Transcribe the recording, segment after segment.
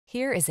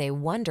Here is a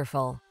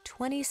wonderful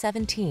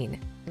 2017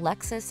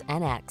 Lexus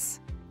NX.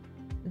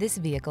 This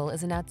vehicle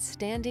is an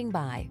outstanding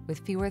buy with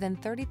fewer than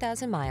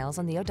 30,000 miles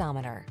on the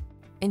odometer.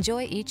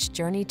 Enjoy each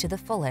journey to the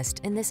fullest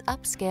in this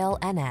upscale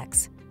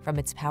NX. From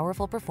its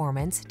powerful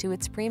performance to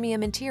its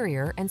premium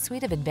interior and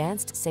suite of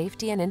advanced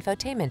safety and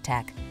infotainment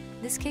tech,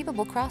 this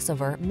capable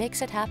crossover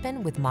makes it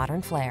happen with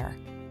modern flair.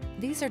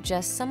 These are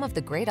just some of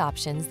the great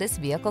options this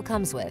vehicle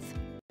comes with: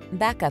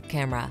 backup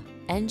camera,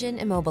 engine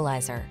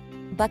immobilizer,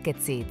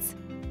 bucket seats.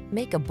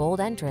 Make a bold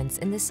entrance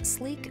in this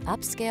sleek,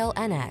 upscale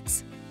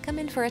NX. Come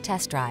in for a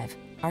test drive.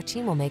 Our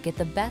team will make it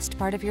the best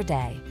part of your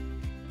day.